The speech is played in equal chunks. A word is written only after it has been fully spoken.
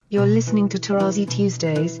You're listening to Tarazi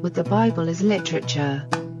Tuesdays with the Bible as Literature.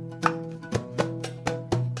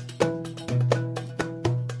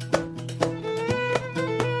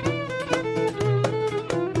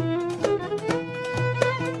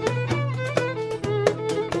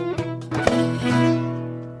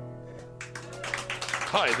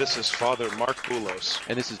 Hi, this is Father Mark Boulos.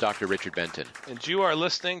 And this is Dr. Richard Benton. And you are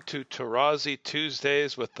listening to Tarazi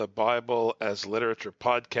Tuesdays with the Bible as Literature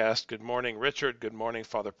podcast. Good morning, Richard. Good morning,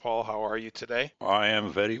 Father Paul. How are you today? I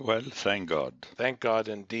am very well, thank God. Thank God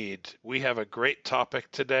indeed. We have a great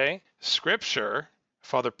topic today. Scripture,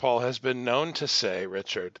 Father Paul has been known to say,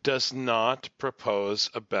 Richard, does not propose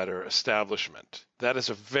a better establishment. That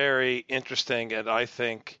is a very interesting and I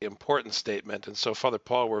think important statement. And so, Father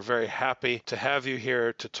Paul, we're very happy to have you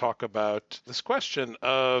here to talk about this question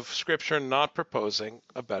of Scripture not proposing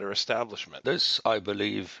a better establishment. This, I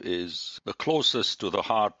believe, is the closest to the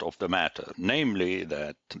heart of the matter, namely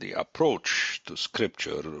that the approach to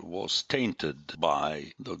Scripture was tainted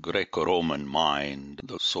by the Greco-Roman mind.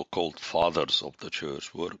 The so-called fathers of the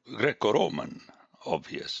Church were Greco-Roman,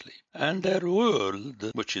 obviously. And their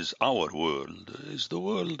world, which is our world, is the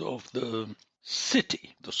world of the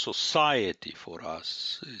city. The society for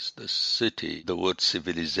us is the city. The word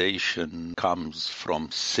civilization comes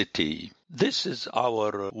from city. This is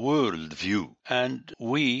our world view, and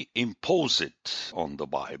we impose it on the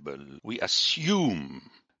Bible. We assume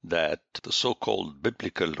that the so-called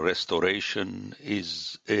biblical restoration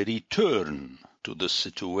is a return to the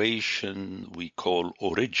situation we call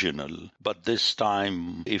original, but this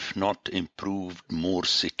time, if not improved, more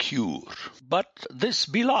secure. But this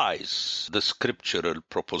belies the scriptural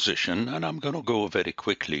proposition, and I'm going to go very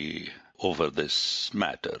quickly over this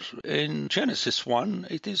matter. In Genesis 1,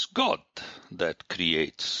 it is God that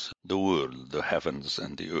creates the world, the heavens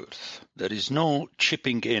and the earth. There is no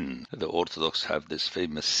chipping in. The Orthodox have this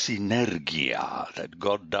famous synergia that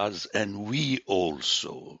God does, and we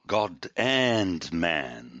also, God and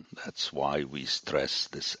man. That's why we stress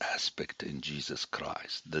this aspect in Jesus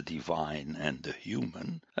Christ, the divine and the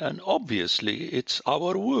human. And obviously, it's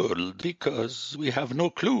our world because we have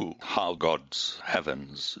no clue how God's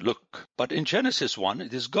heavens look. But in Genesis 1,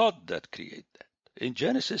 it is God that created that. In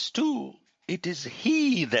Genesis 2, it is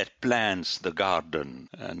He that plants the garden.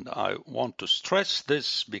 And I want to stress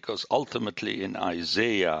this because ultimately in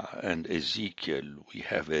Isaiah and Ezekiel, we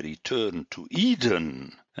have a return to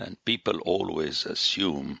Eden. And people always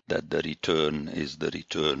assume that the return is the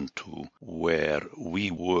return to where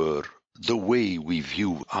we were, the way we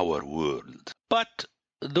view our world. But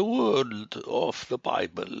the world of the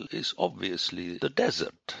Bible is obviously the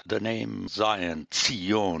desert. The name Zion,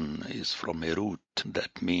 Zion, is from a root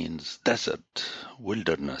that means desert,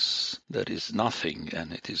 wilderness. There is nothing,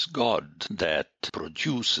 and it is God that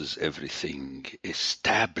produces everything,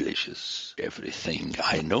 establishes everything.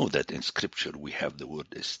 I know that in Scripture we have the word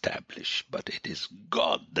establish, but it is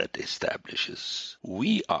God that establishes.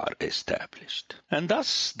 We are established. And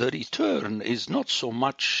thus the return is not so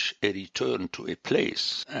much a return to a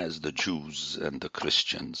place, as the Jews and the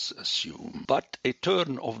Christians assume, but a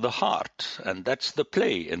turn of the heart. And that's the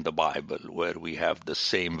play in the Bible where we have the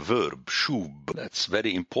same verb, shub. That's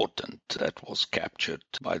very important. That was captured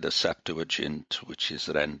by the Septuagint, which is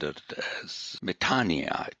rendered as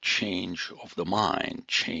metania, change of the mind,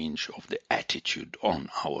 change of the attitude on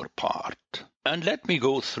our part. And let me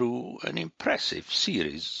go through an impressive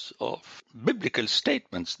series of biblical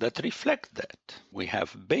statements that reflect that. We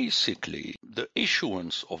have basically the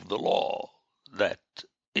issuance of the law that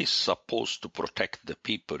is supposed to protect the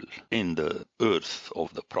people in the earth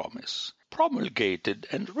of the promise, promulgated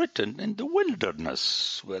and written in the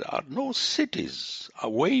wilderness, where there are no cities,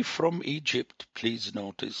 away from Egypt, please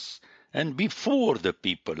notice, and before the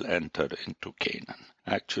people enter into Canaan.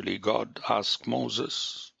 Actually, God asked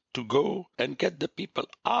Moses to go and get the people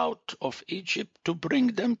out of Egypt to bring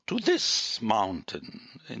them to this mountain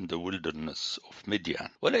in the wilderness of Midian.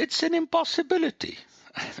 Well, it's an impossibility.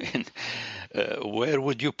 I mean, where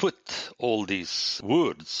would you put all these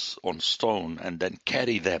words on stone and then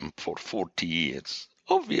carry them for 40 years?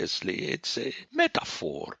 Obviously, it's a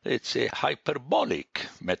metaphor. It's a hyperbolic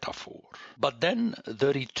metaphor. But then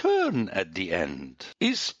the return at the end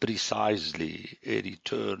is precisely a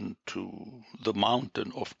return to the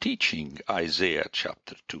mountain of teaching, Isaiah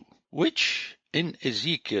chapter 2, which in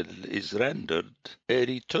Ezekiel is rendered a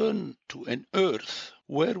return to an earth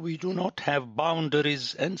where we do not have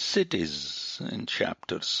boundaries and cities in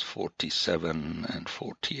chapters 47 and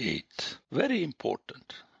 48. Very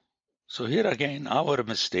important. So here again, our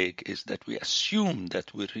mistake is that we assume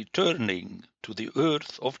that we're returning to the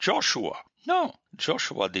earth of Joshua. No,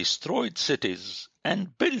 Joshua destroyed cities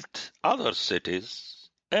and built other cities,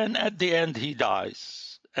 and at the end he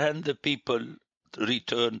dies, and the people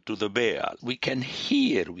return to the Baal. We can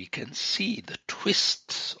hear, we can see the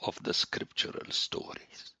twists of the scriptural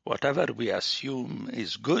stories. Whatever we assume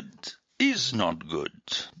is good is not good.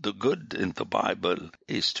 The good in the Bible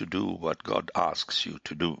is to do what God asks you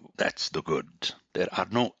to do. That's the good. There are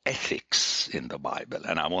no ethics in the Bible,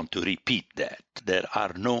 and I want to repeat that. There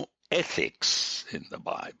are no ethics in the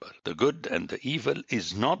Bible. The good and the evil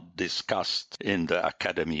is not discussed in the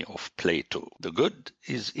Academy of Plato. The good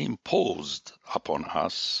is imposed upon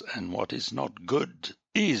us, and what is not good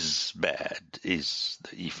is bad, is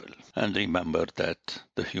the evil. And remember that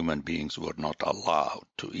the human beings were not allowed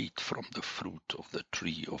to eat from the fruit of the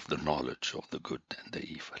tree of the knowledge of the good and the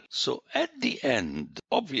evil. So at the end,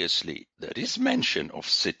 obviously, there is mention of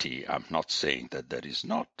city. I'm not saying that there is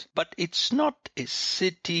not, but it's not a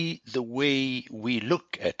city the way we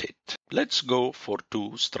look at it. Let's go for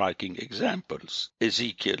two striking examples,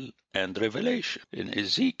 Ezekiel and Revelation. In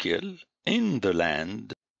Ezekiel, in the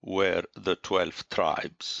land where the 12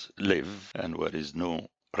 tribes live and where is no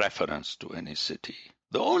reference to any city,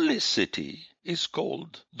 the only city is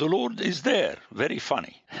called "The Lord is there." Very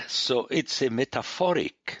funny. So it's a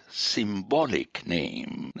metaphoric, symbolic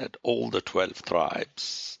name that all the 12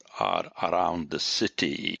 tribes are around the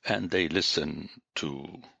city and they listen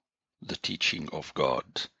to the teaching of God.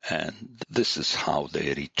 And this is how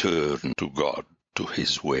they return to God, to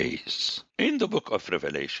his ways. In the book of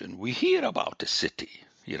Revelation, we hear about a city.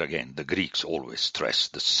 Here again, the Greeks always stress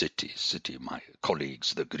the city, my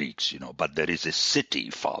colleagues, the Greeks, but there is a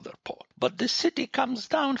city, Father Paul. But the city comes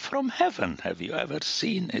down from heaven. Have you ever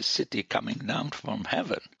seen a city coming down from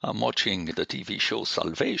heaven? I'm watching the TV show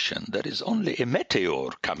Salvation. There is only a meteor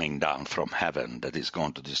coming down from heaven that is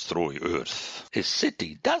going to destroy Earth. A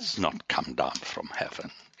city does not come down from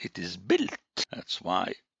heaven. It is built. That's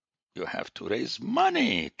why you have to raise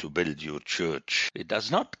money to build your church. It does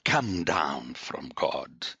not come down from God.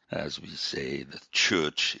 As we say, the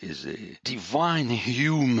church is a divine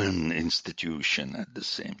human institution at the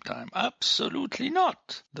same time. Absolutely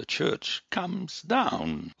not. The church comes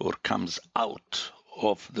down or comes out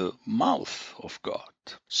of the mouth of God.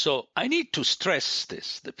 So I need to stress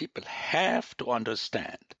this. The people have to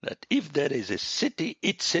understand that if there is a city,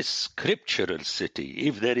 it's a scriptural city.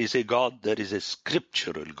 If there is a God, there is a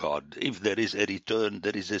scriptural God. If there is a return,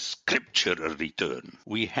 there is a scriptural return.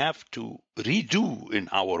 We have to redo in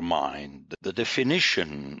our mind the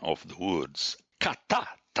definition of the words kata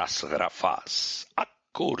tas graphas,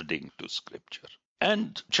 according to scripture.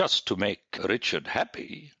 And just to make Richard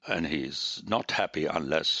happy, and he's not happy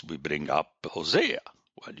unless we bring up Hosea.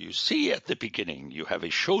 Well, you see at the beginning, you have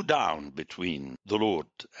a showdown between the Lord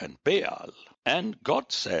and Baal. And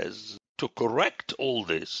God says, to correct all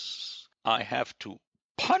this, I have to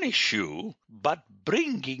punish you, but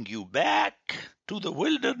bringing you back to the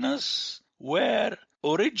wilderness where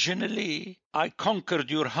originally I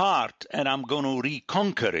conquered your heart, and I'm going to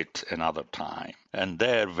reconquer it another time. And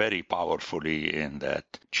there, very powerfully in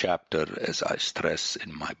that chapter, as I stress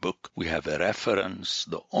in my book, we have a reference,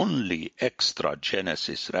 the only extra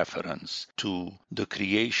Genesis reference to the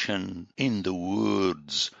creation in the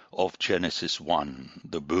words of Genesis 1,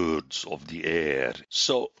 the birds of the air.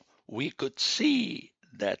 So we could see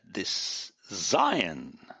that this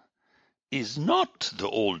Zion is not the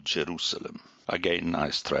old Jerusalem. Again,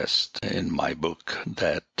 I stressed in my book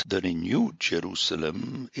that the renewed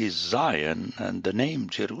Jerusalem is Zion, and the name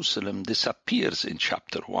Jerusalem disappears in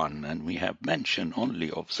chapter 1, and we have mention only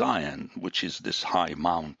of Zion, which is this high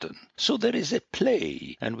mountain. So there is a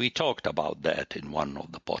play, and we talked about that in one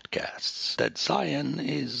of the podcasts, that Zion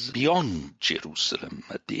is beyond Jerusalem.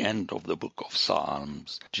 At the end of the book of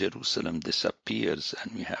Psalms, Jerusalem disappears,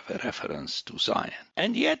 and we have a reference to Zion.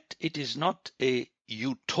 And yet, it is not a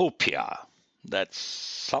utopia. That's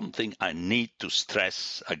something I need to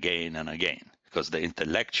stress again and again, because the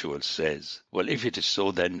intellectual says, well, if it is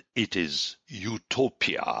so, then it is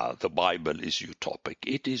utopia. The Bible is utopic.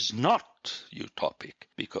 It is not utopic,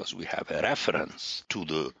 because we have a reference to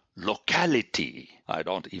the locality. I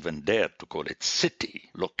don't even dare to call it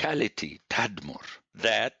city. Locality, Tadmor.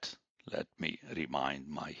 That, let me remind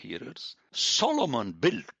my hearers, Solomon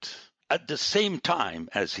built at the same time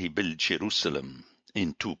as he built Jerusalem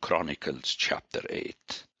in 2 Chronicles chapter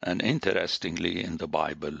 8. And interestingly, in the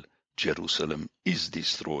Bible, Jerusalem is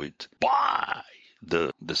destroyed by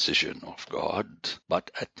the decision of God, but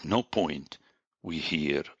at no point we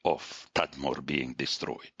hear of Tadmor being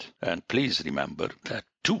destroyed. And please remember that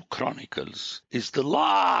 2 Chronicles is the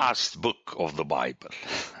last book of the Bible.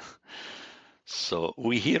 So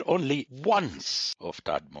we hear only once of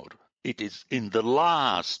Tadmor. It is in the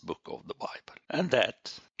last book of the Bible. And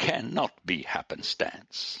that cannot be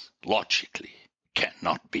happenstance. Logically,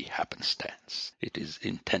 cannot be happenstance. It is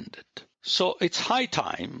intended. So it's high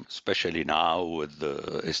time, especially now with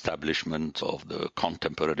the establishment of the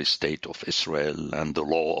contemporary state of Israel and the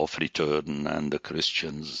law of return, and the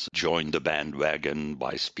Christians joined the bandwagon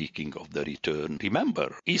by speaking of the return.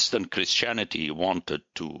 Remember, Eastern Christianity wanted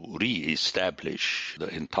to re-establish the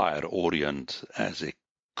entire Orient as a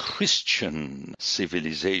Christian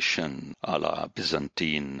civilization a la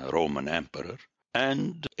Byzantine Roman Emperor.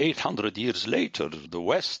 And 800 years later, the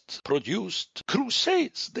West produced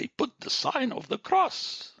crusades. They put the sign of the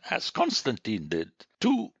cross, as Constantine did,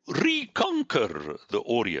 to reconquer the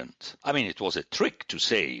Orient. I mean, it was a trick to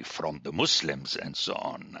say from the Muslims and so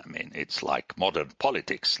on. I mean, it's like modern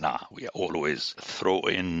politics now. We always throw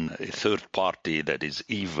in a third party that is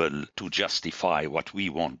evil to justify what we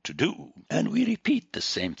want to do. And we repeat the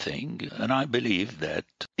same thing. And I believe that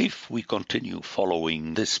if we continue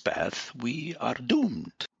following this path, we are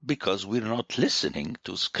doomed, because we're not listening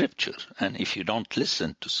to Scripture. And if you don't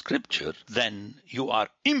listen to Scripture, then you are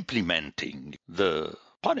implementing the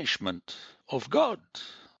punishment of God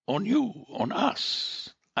on you, on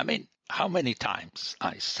us. I mean, how many times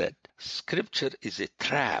I said Scripture is a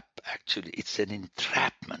trap, actually. It's an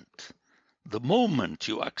entrapment. The moment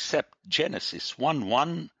you accept Genesis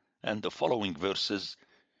 1:1 and the following verses,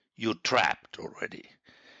 you're trapped already.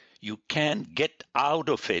 You can't get out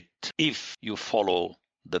of it if you follow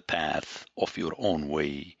the path of your own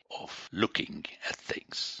way of looking at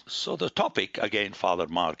things. So the topic, again, Father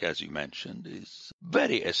Mark, as you mentioned, is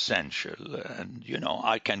very essential. And,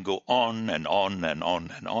 I can go on and on and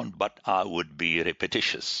on and on, but I would be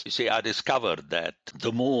repetitious. You see, I discovered that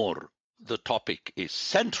the more the topic is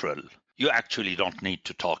central, you actually don't need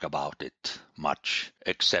to talk about it much,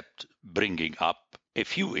 except bringing up a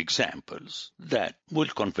few examples that will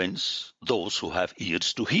convince those who have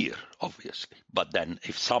ears to hear, obviously. But then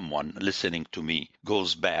if someone listening to me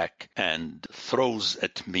goes back and throws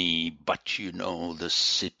at me, but the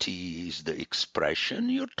cities, the expression,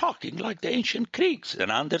 you're talking like the ancient Greeks, and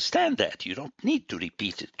I understand that. You don't need to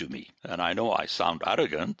repeat it to me. And I know I sound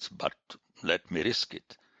arrogant, but let me risk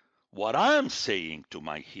it. What I'm saying to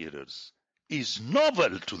my hearers is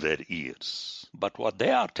novel to their ears. But what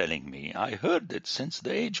they are telling me, I heard it since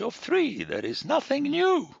the age of 3. There is nothing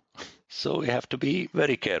new. So we have to be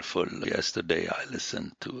very careful. Yesterday I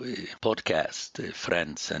listened to a podcast. A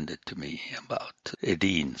friend sent it to me about a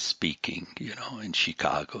dean speaking, in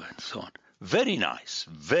Chicago and so on. Very nice,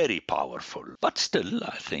 very powerful. But still,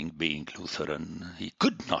 I think, being Lutheran, he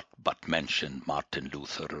could not but mention Martin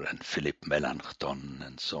Luther and Philip Melanchthon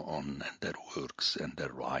and so on, and their works and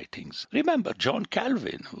their writings. Remember John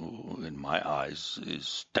Calvin, who, in my eyes,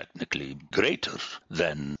 is technically greater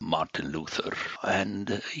than Martin Luther.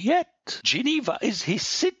 And yet, Geneva is his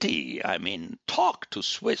city. I mean, talk to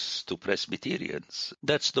Swiss, to Presbyterians.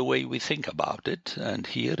 That's the way we think about it. And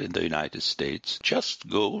here in the United States, just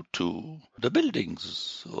go to the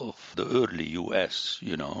buildings of the early U.S.,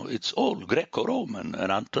 it's all Greco-Roman.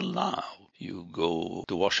 And until now, you go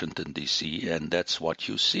to Washington, D.C., and that's what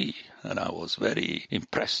you see. And I was very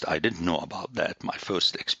impressed. I didn't know about that. My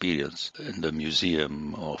first experience in the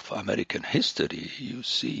Museum of American History, you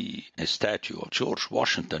see a statue of George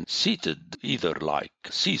Washington seated either like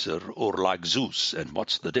Caesar or like Zeus. And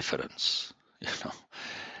what's the difference?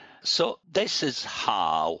 So this is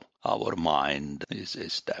how our mind is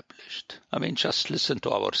established. I mean, just listen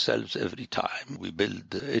to ourselves every time we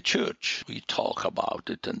build a church. We talk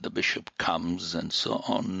about it, and the bishop comes and so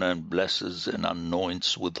on, and blesses and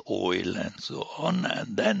anoints with oil and so on,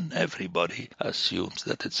 and then everybody assumes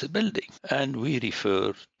that it's a building. And we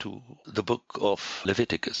refer to the book of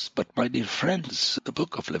Leviticus. But my dear friends, the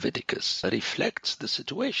book of Leviticus reflects the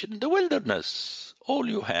situation in the wilderness. All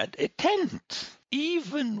you had, a tent.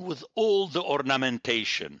 Even with all the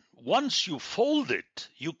ornamentation, once you fold it,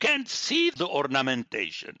 you can't see the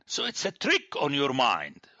ornamentation. So it's a trick on your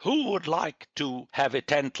mind. Who would like to have a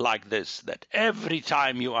tent like this, that every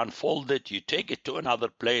time you unfold it, you take it to another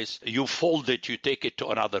place, you fold it, you take it to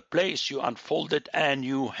another place, you unfold it, and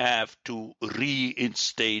you have to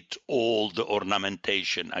reinstate all the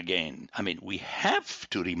ornamentation again? I mean, we have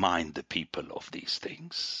to remind the people of these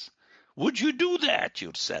things. Would you do that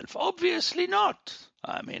yourself? Obviously not.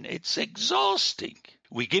 I mean, it's exhausting.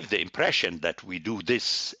 We give the impression that we do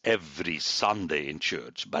this every Sunday in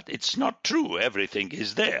church, but it's not true. Everything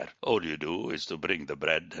is there. All you do is to bring the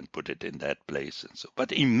bread and put it in that place and so.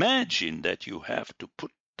 But imagine that you have to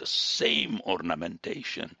put the same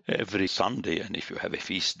ornamentation every Sunday, and if you have a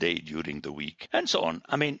feast day during the week, and so on.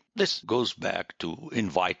 I mean, this goes back to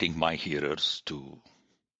inviting my hearers to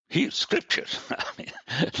hear Scripture. I mean,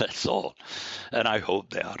 that's all. And I hope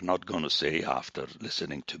they are not going to say after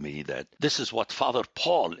listening to me that this is what Father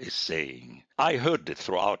Paul is saying. I heard it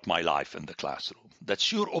throughout my life in the classroom.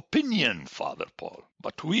 That's your opinion, Father Paul.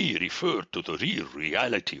 But we refer to the real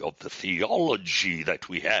reality of the theology that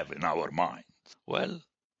we have in our minds. Well,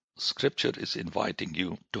 Scripture is inviting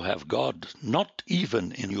you to have God not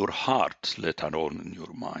even in your heart, let alone in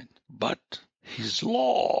your mind, but His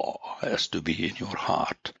law has to be in your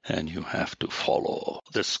heart, and you have to follow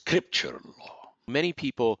the Scripture law. Many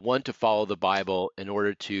people want to follow the Bible in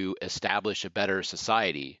order to establish a better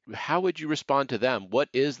society. How would you respond to them? What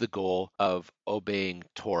is the goal of obeying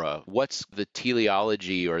Torah? What's the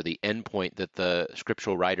teleology or the endpoint that the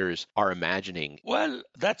scriptural writers are imagining? Well,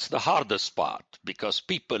 that's the hardest part, because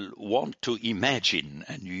people want to imagine,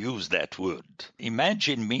 and you use that word.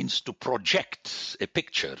 Imagine means to project a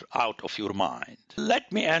picture out of your mind.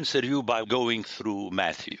 Let me answer you by going through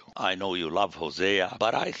Matthew. I know you love Hosea,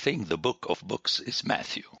 but I think the book of books is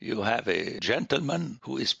Matthew. You have a gentleman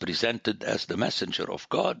who is presented as the messenger of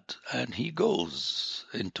God, and he goes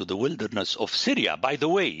into the wilderness of Syria. By the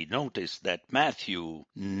way, notice that Matthew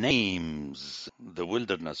names the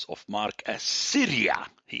wilderness of Mark as Syria.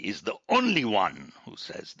 He is the only one who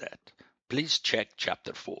says that. Please check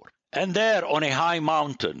chapter 4. And there on a high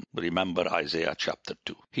mountain, remember Isaiah chapter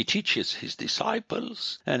 2, he teaches his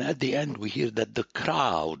disciples, and at the end we hear that the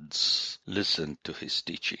crowds listen to his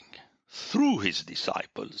teaching through his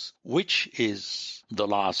disciples, which is the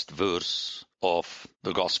last verse of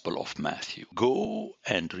the Gospel of Matthew. Go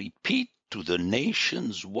and repeat to the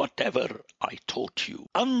nations whatever I taught you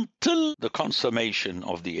until the consummation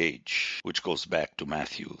of the age, which goes back to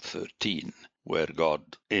Matthew 13, where God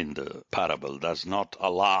in the parable does not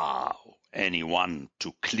allow anyone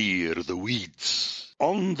to clear the weeds.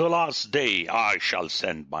 On the last day I shall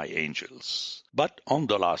send my angels. But on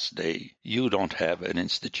the last day you don't have an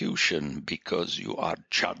institution, because you are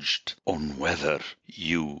judged on whether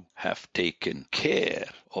you have taken care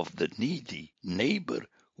of the needy neighbor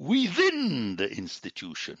within the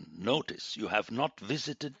institution. Notice, you have not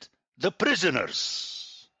visited the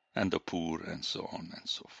prisoners and the poor, and so on and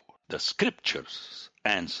so forth. The Scripture's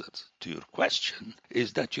answer to your question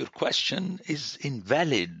is that your question is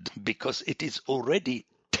invalid, because it is already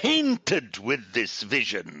tainted with this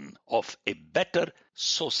vision of a better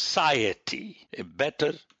society, a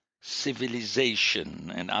better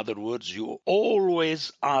civilization. In other words, you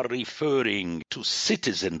always are referring to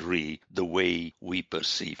citizenry the way we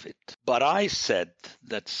perceive it. But I said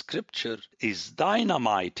that Scripture is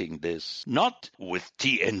dynamiting this not with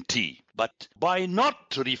TNT, but by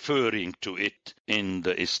not referring to it in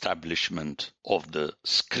the establishment of the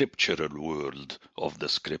scriptural world of the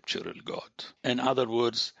scriptural God. In other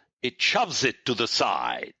words, it shoves it to the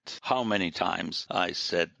side. How many times I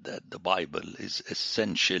said that the Bible is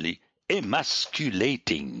essentially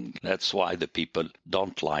emasculating. That's why the people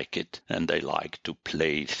don't like it, and they like to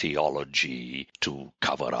play theology to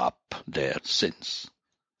cover up their sins.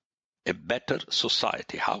 A better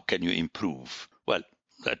society, how can you improve? Well,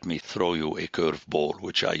 let me throw you a curveball,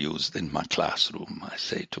 which I used in my classroom. I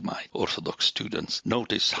say to my Orthodox students,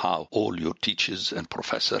 notice how all your teachers and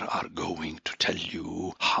professors are going to tell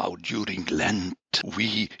you how during Lent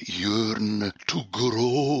we yearn to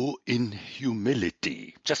grow in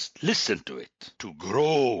humility. Just listen to it. To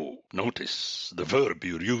grow. Notice the verb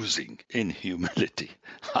you're using, in humility.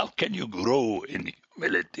 How can you grow in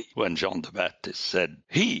humility when John the Baptist said,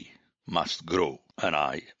 he must grow and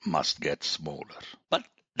I must get smaller? But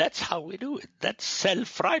that's how we do it. That's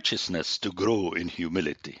self-righteousness, to grow in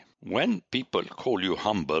humility. When people call you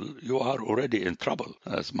humble, you are already in trouble.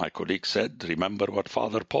 As my colleague said, remember what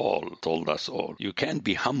Father Paul told us all. You can't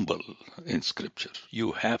be humble in Scripture.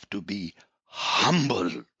 You have to be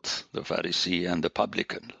humbled. The Pharisee and the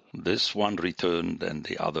publican. This one returned and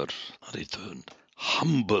the other returned.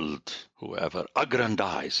 Humbled. Whoever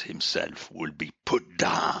aggrandizes himself will be put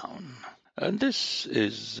down. And this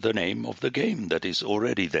is the name of the game that is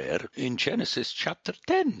already there in Genesis chapter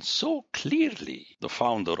 10. So clearly, the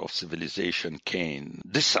founder of civilization, Cain,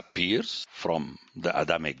 disappears from the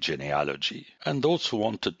Adamic genealogy. And those who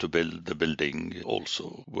wanted to build the building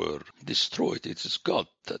also were destroyed. It is God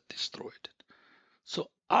that destroyed it. So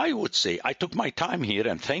I would say, I took my time here,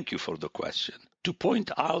 and thank you for the question, to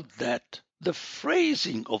point out that the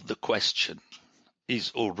phrasing of the question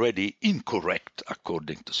is already incorrect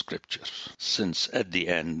according to Scripture, since at the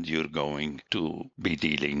end you're going to be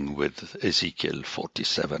dealing with Ezekiel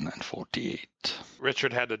 47 and 48.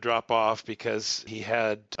 Richard had to drop off because he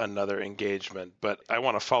had another engagement, but I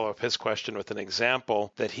want to follow up his question with an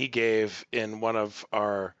example that he gave in one of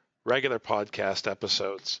our regular podcast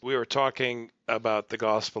episodes. We were talking about the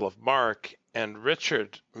Gospel of Mark, and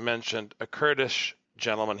Richard mentioned a Kurdish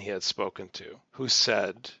gentleman he had spoken to who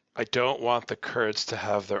said, I don't want the Kurds to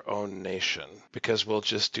have their own nation because we'll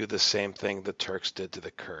just do the same thing the Turks did to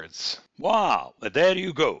the Kurds. Wow, there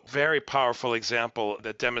you go. Very powerful example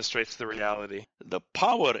that demonstrates the reality. The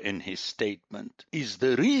power in his statement is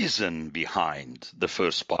the reason behind the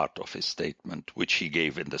first part of his statement, which he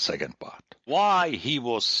gave in the second part. Why he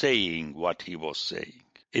was saying what he was saying.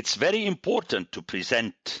 It's very important to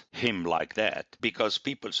present him like that because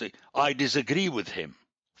people say, I disagree with him.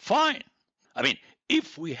 Fine. I mean,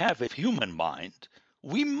 if we have a human mind,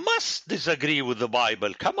 we must disagree with the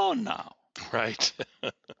Bible. Come on now. Right.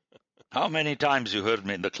 How many times you heard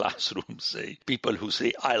me in the classroom say, people who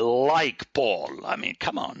say, I like Paul. I mean,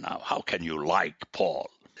 come on now. How can you like Paul,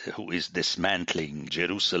 who is dismantling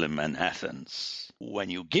Jerusalem and Athens? When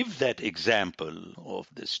you give that example of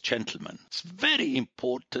this gentleman, it's very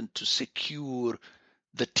important to secure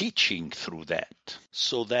the teaching through that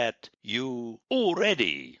so that you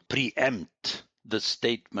already preempt the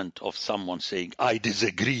statement of someone saying, I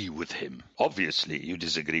disagree with him. Obviously, you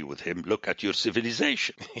disagree with him. Look at your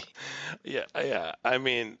civilization. Yeah. I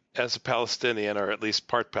mean, as a Palestinian, or at least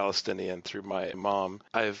part Palestinian through my mom,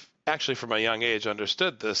 I've actually from a young age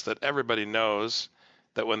understood this, that everybody knows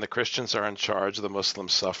that when the Christians are in charge, the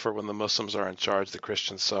Muslims suffer. When the Muslims are in charge, the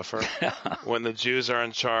Christians suffer. When the Jews are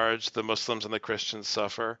in charge, the Muslims and the Christians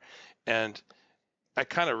suffer. And I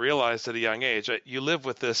kind of realized at a young age, you live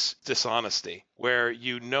with this dishonesty where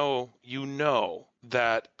you know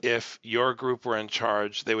that if your group were in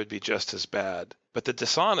charge, they would be just as bad. But the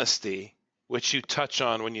dishonesty, which you touch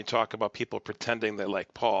on when you talk about people pretending they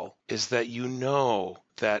like Paul, is that you know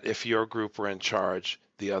that if your group were in charge,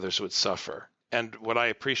 the others would suffer. And what I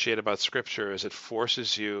appreciate about Scripture is it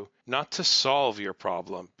forces you not to solve your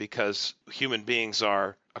problem because human beings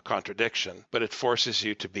are a contradiction, but it forces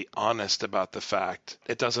you to be honest about the fact.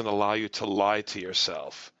 It doesn't allow you to lie to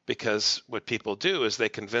yourself because what people do is they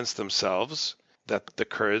convince themselves that the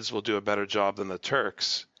Kurds will do a better job than the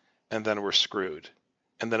Turks, and then we're screwed.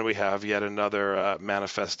 And then we have yet another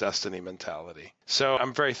manifest destiny mentality. So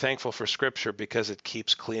I'm very thankful for Scripture because it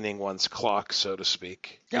keeps cleaning one's clock, so to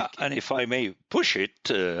speak. Yeah, and if I may push it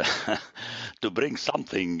to bring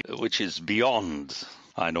something which is beyond,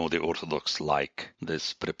 I know the Orthodox like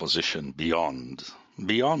this preposition beyond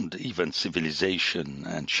even civilization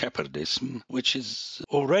and shepherdism, which is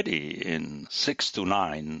already in 6 to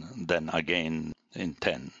 9, then again in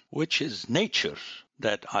 10, which is nature,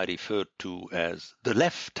 that I refer to as the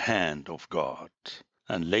left hand of God.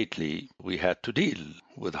 And lately we had to deal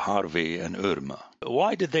with Harvey and Irma.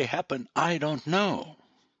 Why did they happen? I don't know.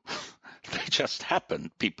 They just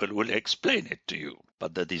happened. People will explain it to you.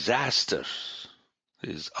 But the disaster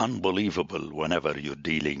is unbelievable whenever you're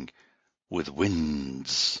dealing with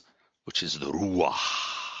winds, which is the Ruach,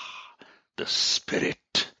 the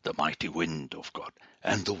Spirit, the mighty wind of God,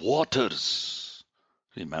 and the waters.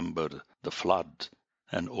 Remember the flood.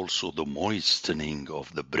 And also the moistening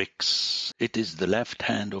of the bricks. It is the left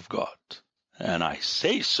hand of God. And I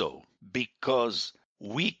say so because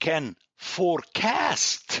we can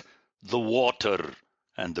forecast the water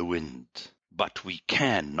and the wind, but we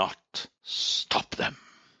cannot stop them.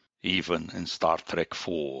 Even in Star Trek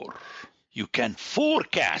 4, you can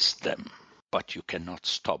forecast them, but you cannot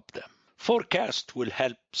stop them. Forecast will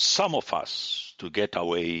help some of us to get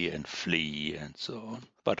away and flee and so on.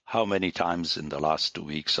 But how many times in the last 2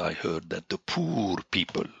 weeks I heard that the poor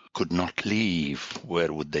people could not leave,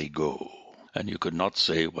 where would they go? And you could not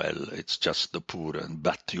say, well, it's just the poor,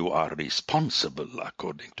 but you are responsible,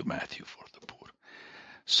 according to Matthew, for the poor.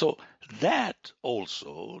 So that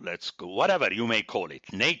also, let's go, whatever you may call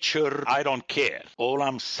it, nature, I don't care. All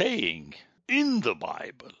I'm saying, in the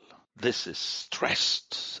Bible, this is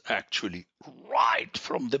stressed actually right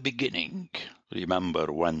from the beginning.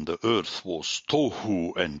 Remember when the earth was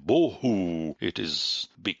tohu and bohu, it is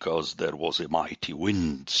because there was a mighty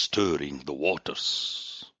wind stirring the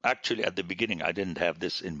waters. Actually, at the beginning, I didn't have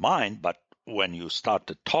this in mind, but when you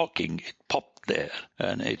started talking, it popped there.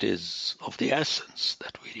 And it is of the essence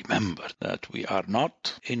that we remember that we are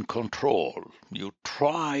not in control. You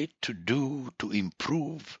try to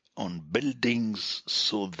improve on buildings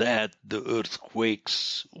so that the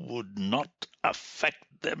earthquakes would not affect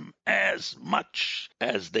them as much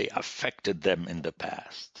as they affected them in the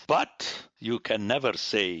past. But you can never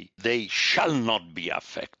say they shall not be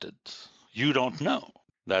affected. You don't know.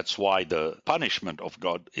 That's why the punishment of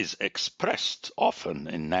God is expressed often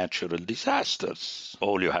in natural disasters.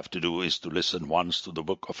 All you have to do is to listen once to the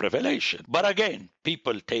book of Revelation. But again,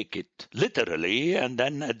 people take it literally, and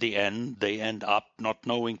then at the end they end up not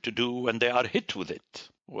knowing to do and they are hit with it.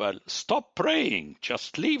 Well, stop praying.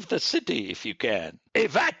 Just leave the city if you can.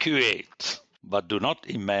 Evacuate. But do not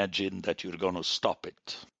imagine that you're going to stop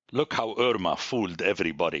it. Look how Irma fooled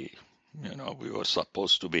everybody. You know, we were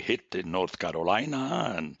supposed to be hit in North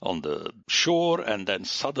Carolina and on the shore, and then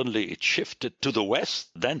suddenly it shifted to the west,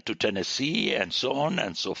 then to Tennessee, and so on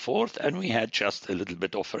and so forth, and we had just a little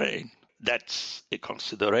bit of rain. That's a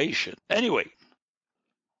consideration. Anyway,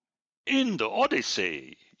 in the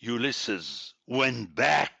Odyssey, Ulysses went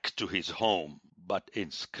back to his home, but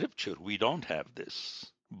in Scripture we don't have this.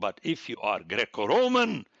 But if you are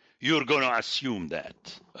Greco-Roman, you're going to assume that.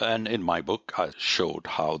 And in my book, I showed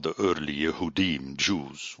how the early Yehudim,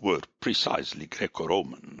 Jews, were precisely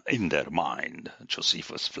Greco-Roman in their mind,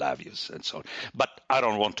 Josephus, Flavius, and so on. But I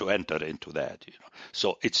don't want to enter into that.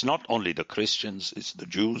 So it's not only the Christians, it's the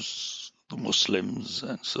Jews, the Muslims,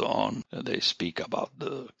 and so on. They speak about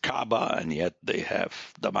the Kaaba, and yet they have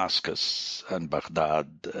Damascus and Baghdad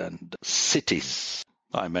and cities.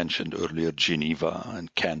 I mentioned earlier Geneva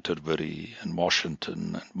and Canterbury and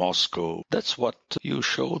Washington and Moscow. That's what you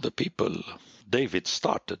show the people. David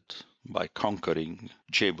started by conquering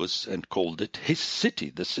Jebus and called it his city,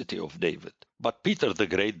 the city of David. But Peter the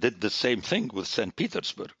Great did the same thing with St.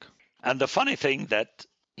 Petersburg. And the funny thing that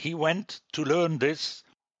he went to learn this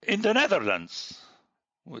in the Netherlands,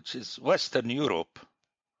 which is Western Europe.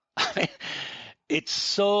 I mean, it's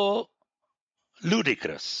so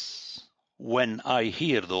ludicrous when I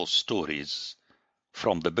hear those stories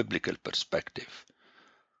from the biblical perspective.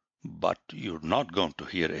 But you're not going to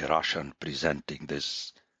hear a Russian presenting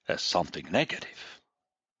this as something negative.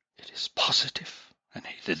 It is positive, and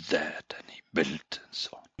he did that, and he built, and so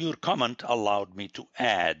on. Your comment allowed me to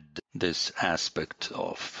add this aspect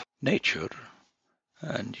of nature,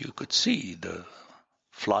 and you could see the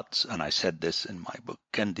floods, and I said this in my book,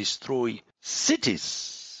 can destroy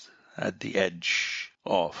cities at the edge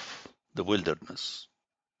of the wilderness,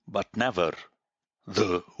 but never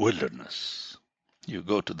the wilderness. You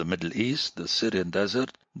go to the Middle East, the Syrian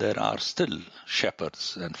desert, there are still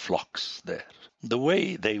shepherds and flocks there. The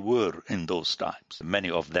way they were in those times. Many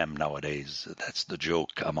of them nowadays, that's the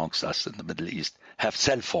joke amongst us in the Middle East, have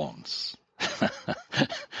cell phones.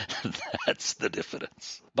 That's the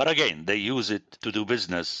difference. But again, they use it to do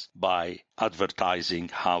business by advertising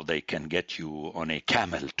how they can get you on a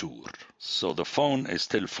camel tour. So the phone is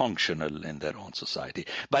still functional in their own society.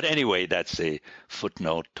 But anyway, that's a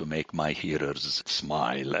footnote to make my hearers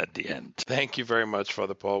smile at the end. Thank you very much,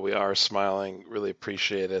 Father Paul. We are smiling, really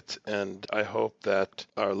appreciate it. And I hope that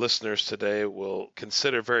our listeners today will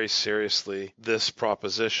consider very seriously this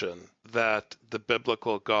proposition that the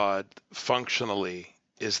biblical God functionally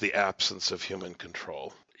is the absence of human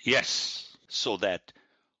control. Yes, so that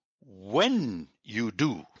when you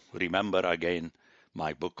do, remember again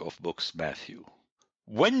my book of books, Matthew,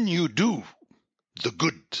 when you do the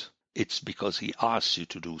good, it's because he asks you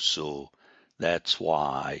to do so. That's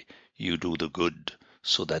why you do the good,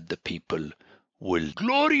 so that the people will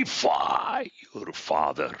glorify your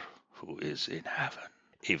Father who is in heaven.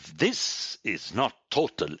 If this is not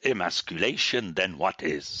total emasculation, then what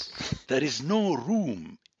is? There is no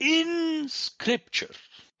room in Scripture.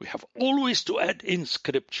 We have always to add in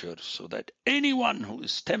Scripture so that anyone who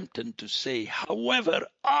is tempted to say, however,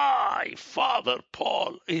 Father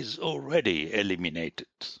Paul, is already eliminated.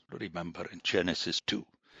 Remember in Genesis 2,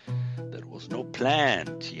 there was no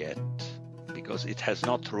plant yet because it has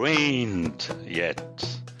not rained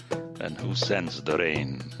yet. And who sends the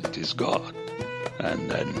rain? It is God.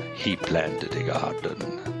 And then he planted a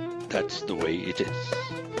garden. That's the way it is.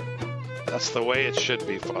 That's the way it should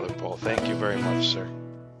be, Father Paul. Thank you very much, sir.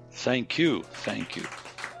 Thank you. Thank you.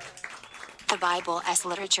 The Bible as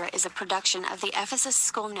Literature is a production of the Ephesus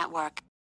School Network.